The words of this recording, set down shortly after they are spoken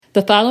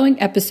The following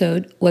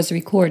episode was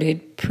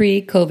recorded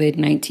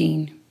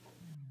pre-COVID-19.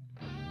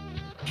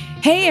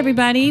 Hey,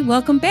 everybody.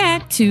 Welcome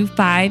back to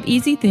 5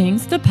 Easy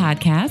Things, the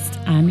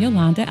podcast. I'm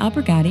Yolanda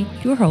Albergati,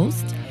 your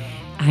host.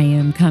 I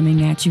am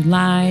coming at you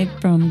live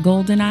from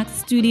Golden Ox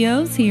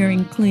Studios here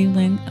in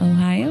Cleveland,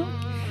 Ohio.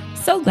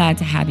 So glad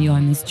to have you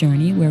on this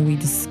journey where we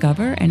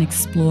discover and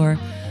explore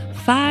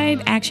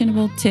 5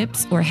 actionable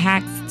tips or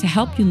hacks to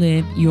help you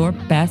live your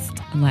best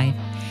life.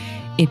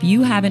 If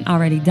you haven't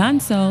already done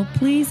so,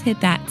 please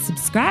hit that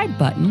subscribe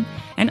button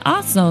and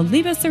also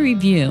leave us a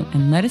review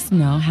and let us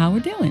know how we're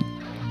doing.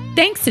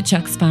 Thanks to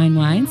Chuck's Fine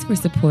Wines for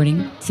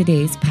supporting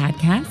today's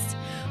podcast.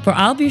 For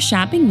all of your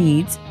shopping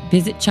needs,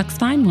 visit Chuck's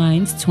Fine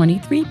Wines,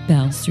 23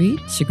 Bell Street,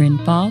 Chagrin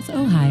Falls,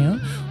 Ohio,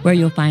 where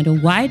you'll find a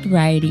wide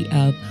variety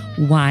of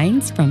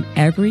wines from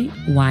every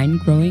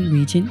wine-growing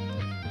region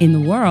in the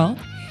world,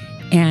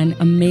 an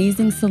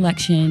amazing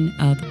selection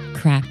of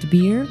craft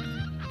beer,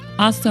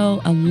 also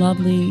a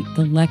lovely,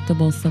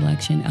 delectable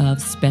selection of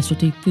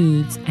specialty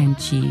foods and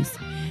cheese.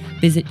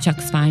 Visit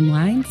Chuck's Fine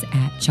Wines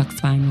at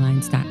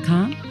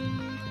chucksfinewines.com,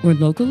 or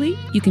locally,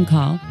 you can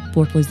call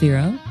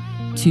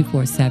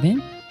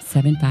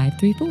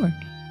 440-247-7534.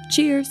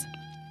 Cheers.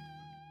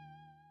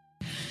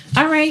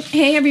 All right.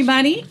 Hey,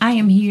 everybody. I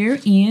am here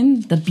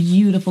in the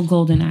beautiful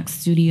Golden Ox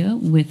studio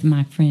with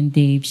my friend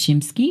Dave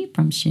Shimsky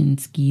from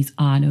Shimsky's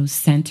Auto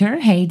Center.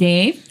 Hey,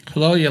 Dave.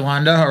 Hello,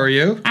 Yolanda. How are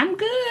you? I'm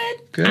good.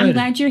 Good. I'm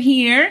glad you're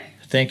here.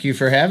 Thank you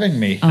for having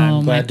me.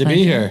 I'm glad to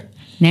be here.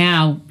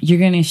 Now, you're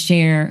going to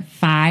share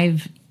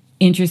 5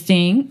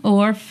 interesting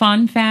or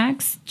fun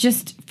facts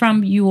just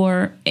from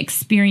your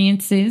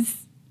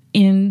experiences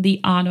in the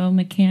auto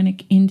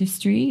mechanic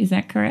industry. Is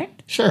that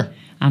correct? Sure.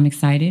 I'm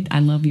excited. I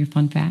love your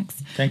fun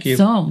facts. Thank you.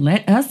 So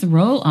let us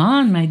roll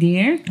on, my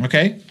dear.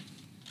 Okay.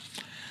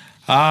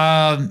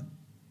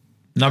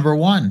 Number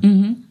 1.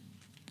 Mm-hmm.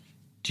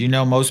 Do you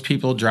know most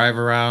people drive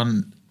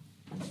around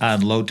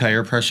on low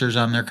tire pressures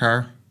on their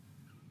car?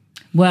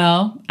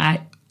 Well,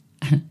 I'm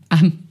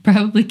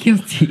probably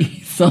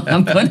guilty, so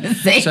I'm going to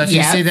say So if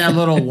yes. you see that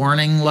little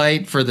warning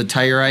light for the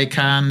tire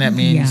icon, that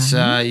means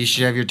you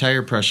should have your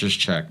tire pressures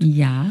checked.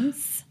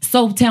 Yes.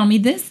 So tell me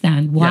this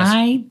then.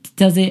 Why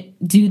does it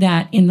do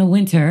that in the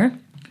winter?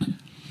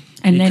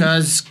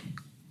 Because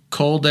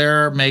cold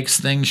air makes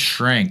things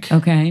shrink.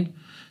 Okay.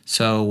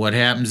 So what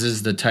happens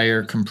is the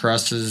tire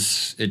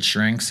compresses, it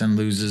shrinks and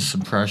loses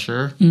some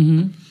pressure.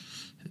 Mm-hmm.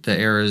 The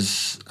air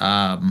is,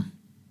 I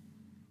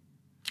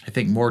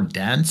think, more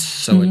dense,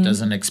 so it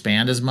doesn't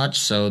expand as much,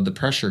 so the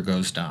pressure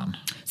goes down.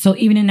 So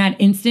even in that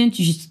instant,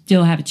 you should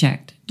still have it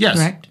checked. Yes.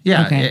 Correct?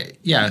 Yeah. Okay.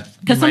 Yeah.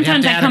 Because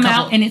sometimes I come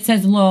out and it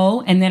says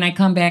low, and then I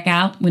come back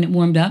out when it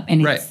warmed up,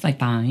 and it's like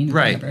fine. Or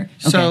right. Whatever.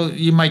 So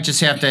you might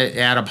just have to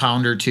add a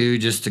pound or two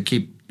just to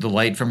keep the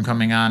light from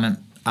coming on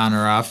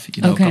or off. A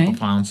couple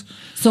pounds.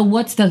 So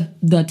what's the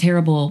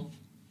terrible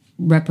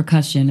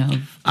repercussion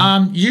of?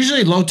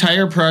 Usually low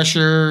tire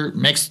pressure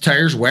makes the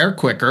tires wear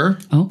quicker.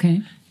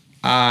 Okay.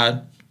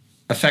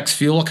 Affects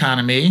fuel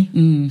economy.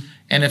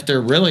 And if they're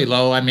really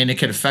low, it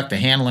could affect the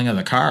handling of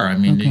the car.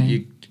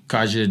 It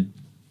cause you,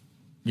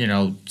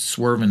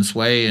 swerve and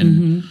sway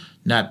and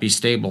not be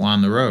stable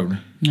on the road.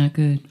 Not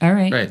good. All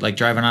right. Right, like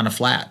driving on a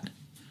flat.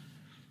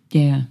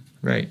 Yeah.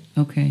 Right.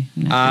 Okay.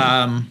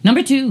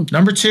 Number 2.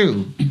 Number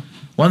 2.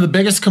 One of the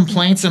biggest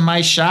complaints in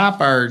my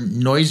shop are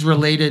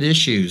noise-related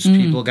issues.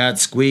 People got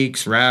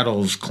squeaks,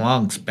 rattles,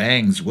 clunks,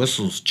 bangs,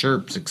 whistles,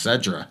 chirps,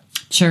 etc.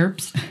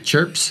 Chirps.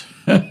 Chirps.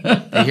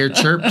 I hear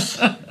chirps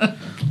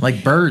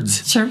like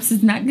birds. Chirps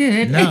is not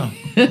good. No.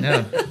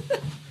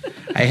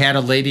 I had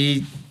a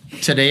lady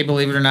today,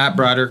 believe it or not,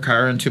 brought her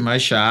car into my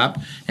shop,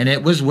 and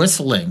it was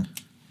whistling.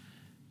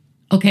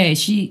 Okay,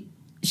 she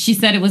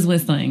said it was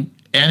whistling.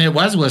 And it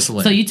was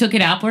whistling. So you took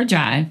it out for a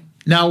drive.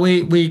 No,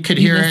 we could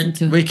hear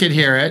it. We could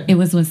hear it. It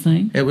was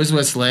whistling? It was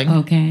whistling.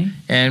 Okay.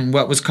 And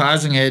what was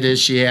causing it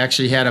is she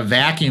actually had a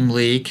vacuum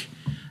leak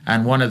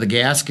on one of the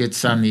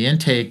gaskets on the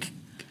intake,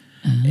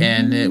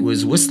 and it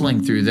was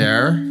whistling through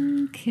there.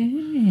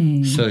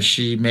 Okay. So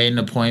she made an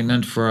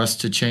appointment for us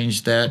to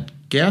change that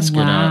gasket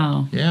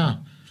out. Yeah.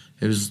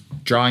 It was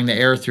drawing the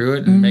air through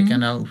it and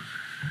making a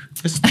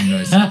whistling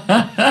noise.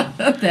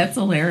 That's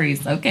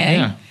hilarious.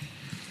 Okay.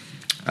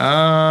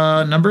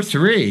 Yeah. Number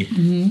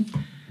 3.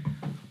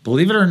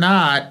 Believe it or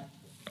not,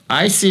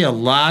 I see a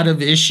lot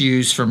of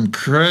issues from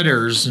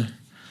critters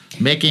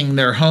making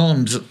their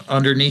homes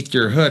underneath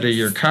your hood of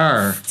your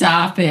car.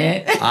 Stop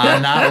it.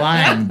 I'm not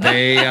lying.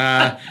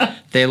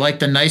 They like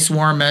the nice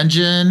warm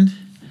engine,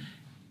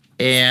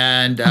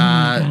 and oh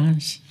my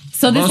gosh.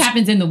 So this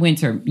happens in the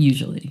winter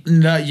usually.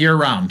 No, year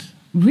round.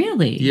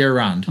 Really? Year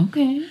round.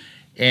 Okay.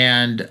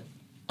 And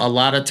a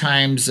lot of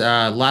times,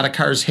 a lot of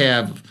cars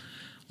have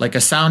like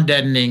a sound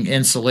deadening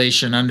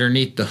insulation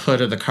underneath the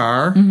hood of the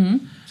car.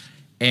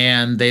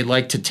 And they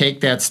like to take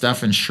that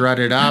stuff and shred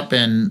it up,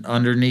 and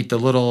underneath the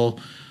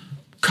little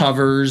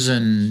covers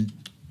and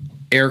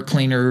air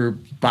cleaner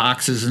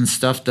boxes and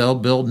stuff, they'll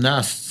build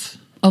nests.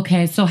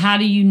 Okay, so how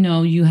do you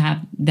know you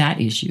have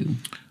that issue?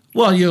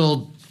 Well,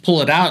 you'll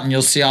pull it out and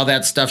you'll see all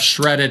that stuff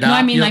shredded No, up.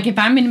 I mean, like if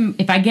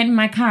I get in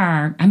my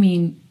car, I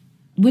mean,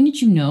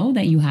 wouldn't you know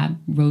that you have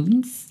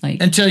rodents?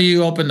 Like until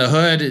you open the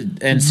hood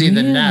and see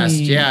the nest.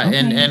 Yeah.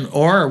 Okay.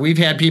 Or we've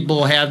had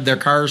people have their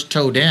cars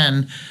towed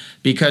in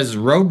because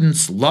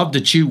rodents love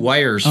to chew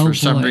wires for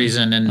some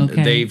reason, and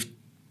they've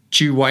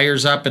chew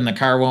wires up and the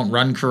car won't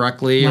run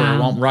correctly or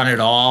won't run at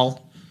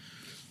all.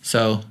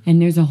 So,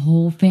 and there's a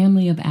whole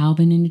family of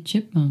Alvin and the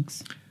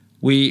Chipmunks.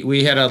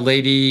 We had a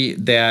lady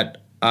that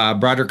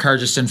brought her car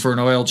just in for an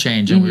oil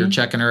change, and we were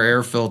checking her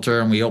air filter,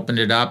 and we opened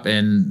it up,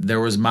 and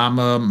there was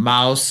Mama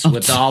Mouse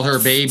with all her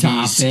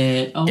babies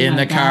in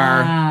the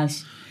car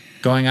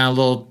going on a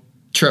little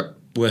trip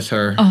with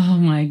her. Oh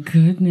my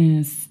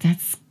goodness.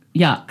 That's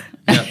yuck.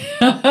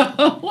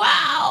 Yep.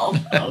 Wow.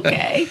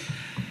 Okay.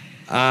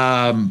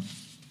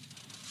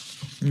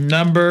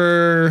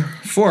 Number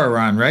 4,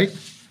 Ron, right?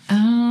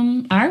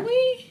 Are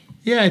we?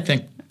 Yeah, I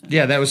think.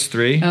 Yeah, that was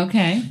 3.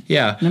 Okay.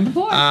 Yeah. Number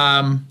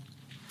 4.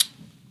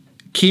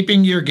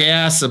 Keeping your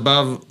gas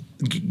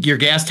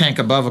tank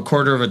above a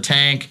quarter of a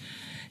tank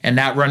and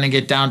not running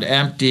it down to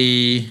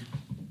empty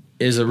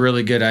is a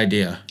really good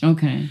idea.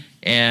 Okay.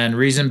 And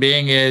reason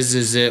being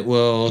is it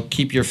will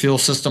keep your fuel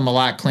system a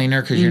lot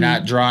cleaner because you're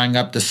not drawing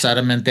up the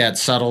sediment that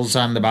settles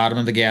on the bottom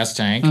of the gas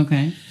tank.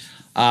 Okay.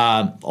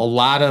 A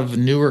lot of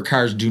newer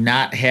cars do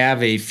not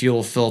have a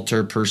fuel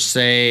filter per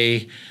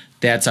se.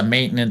 That's a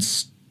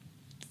maintenance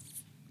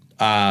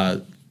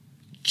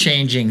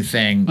changing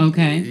thing.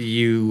 Okay.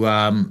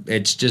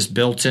 It's just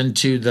built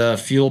into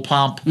the fuel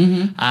pump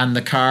on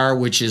the car,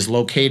 which is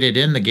located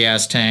in the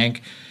gas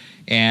tank,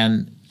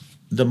 and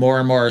the more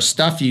and more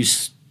stuff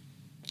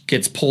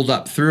gets pulled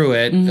up through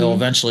it, it'll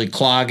eventually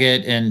clog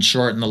it and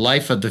shorten the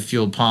life of the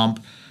fuel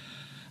pump.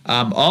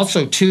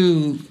 Also,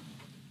 too,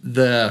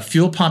 the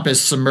fuel pump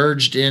is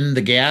submerged in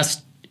the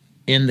gas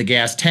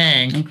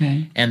tank,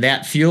 and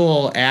that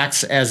fuel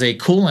acts as a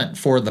coolant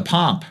for the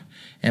pump.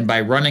 And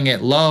by running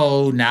it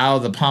low, now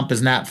the pump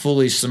is not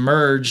fully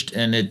submerged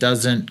and it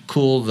doesn't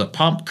cool the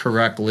pump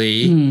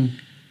correctly,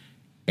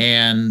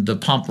 and the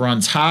pump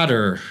runs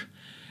hotter.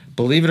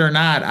 Believe it or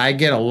not, I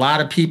get a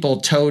lot of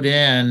people towed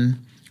in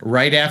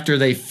right after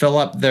they fill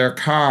up their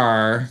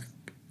car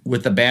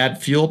with a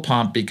bad fuel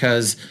pump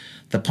because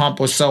the pump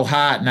was so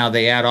hot. Now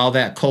they add all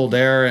that cold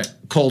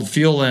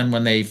fuel in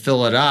when they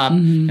fill it up,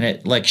 and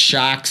it like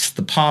shocks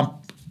the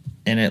pump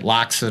and it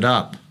locks it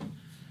up.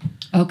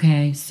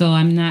 Okay, so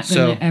I'm not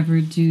going to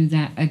ever do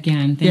that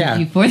again. Thank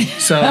you for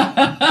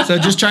that. So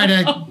just try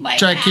to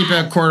keep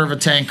it a quarter of a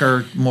tank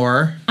or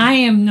more. I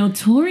am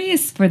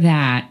notorious for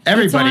that.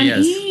 Everybody That's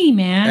on is. E,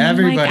 man.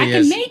 Everybody I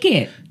can make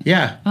it.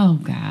 Yeah.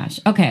 Oh gosh.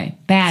 Okay.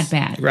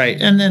 Bad. Right,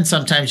 and then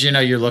sometimes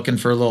you're looking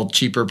for a little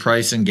cheaper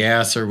price in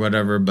gas or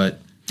whatever, but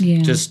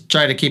just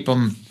try to keep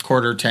them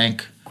quarter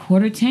tank.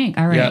 Quarter tank.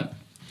 All right. Yep.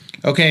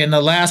 Okay, and the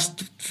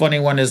last funny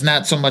one is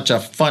not so much a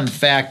fun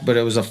fact, but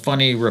it was a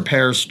funny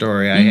repair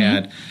story I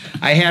had.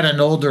 I had an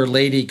older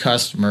lady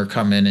customer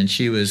come in, and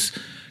she was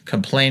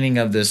complaining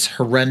of this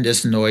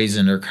horrendous noise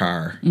in her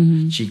car.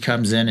 She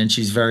comes in, and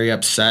she's very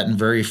upset and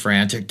very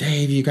frantic.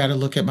 Dave, you got to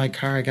look at my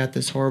car. I got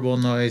this horrible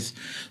noise.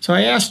 So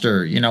I asked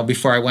her,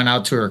 before I went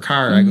out to her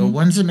car, I go,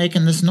 when's it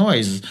making this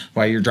noise?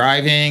 While you're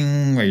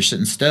driving, while you're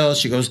sitting still?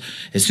 She goes,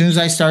 as soon as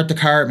I start the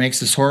car, it makes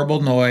this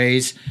horrible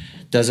noise.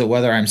 Does it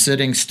whether I'm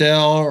sitting still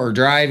or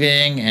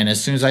driving, and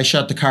as soon as I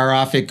shut the car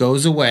off, it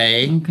goes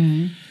away.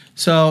 Okay.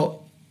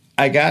 So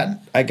I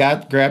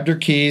grabbed her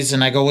keys,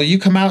 and I go, well, you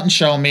come out and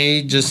show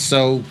me just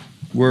so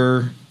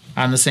we're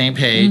on the same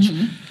page.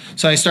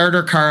 So I started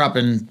her car up,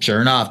 and sure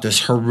enough,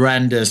 this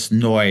horrendous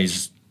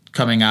noise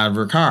coming out of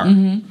her car.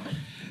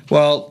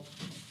 Well,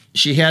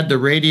 she had the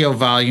radio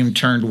volume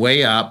turned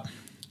way up,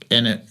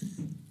 and it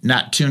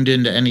not tuned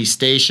into any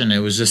station. It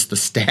was just the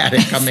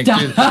static coming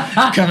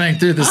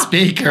through the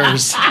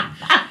speakers.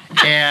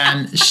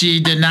 And she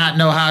did not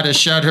know how to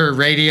shut her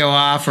radio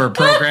off or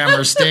program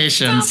her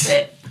stations.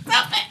 Stop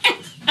it.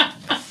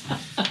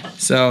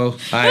 So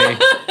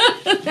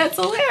That's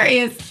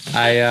hilarious.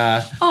 I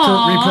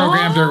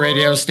reprogrammed her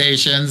radio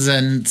stations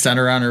and sent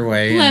her on her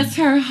way. Bless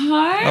her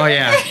heart. Oh,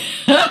 yeah.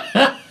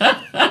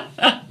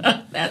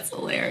 That's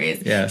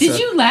hilarious. Yeah, Did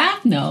you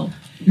laugh? No.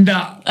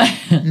 No,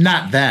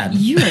 not that.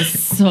 You are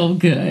so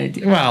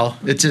good. Well,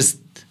 it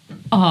just...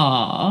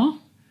 Aw,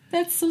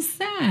 that's so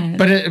sad.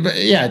 But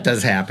it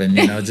does happen,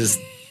 just...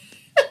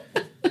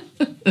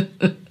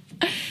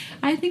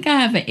 I think I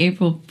have an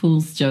April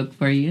Fool's joke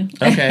for you.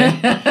 Okay.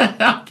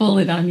 I'll pull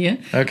it on you.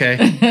 Okay.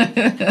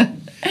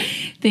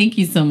 Thank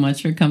you so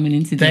much for coming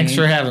in today. Thanks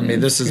for having me.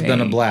 This has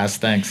been a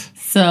blast. Thanks.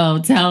 So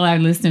tell our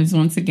listeners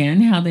once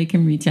again how they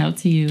can reach out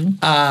to you.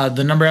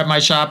 The number at my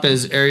shop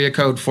is area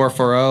code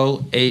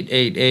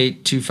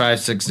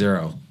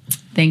 440-888-2560.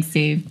 Thanks,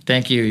 Dave.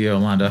 Thank you,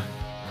 Yolanda.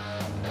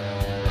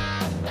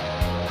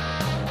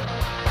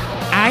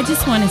 I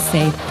just want to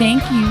say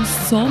thank you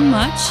so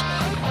much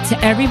to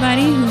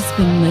everybody who's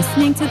been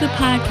listening to the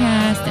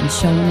podcast and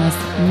showing us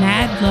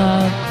mad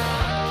love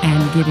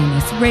and giving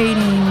us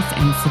ratings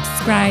and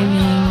subscribing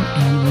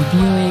and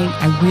reviewing.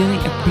 I really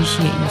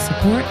appreciate your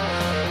support.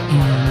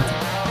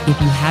 And if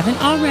you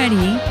haven't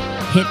already,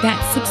 hit that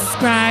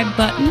subscribe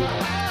button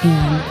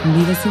and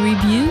leave us a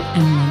review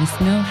and let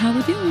us know how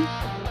we're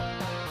doing.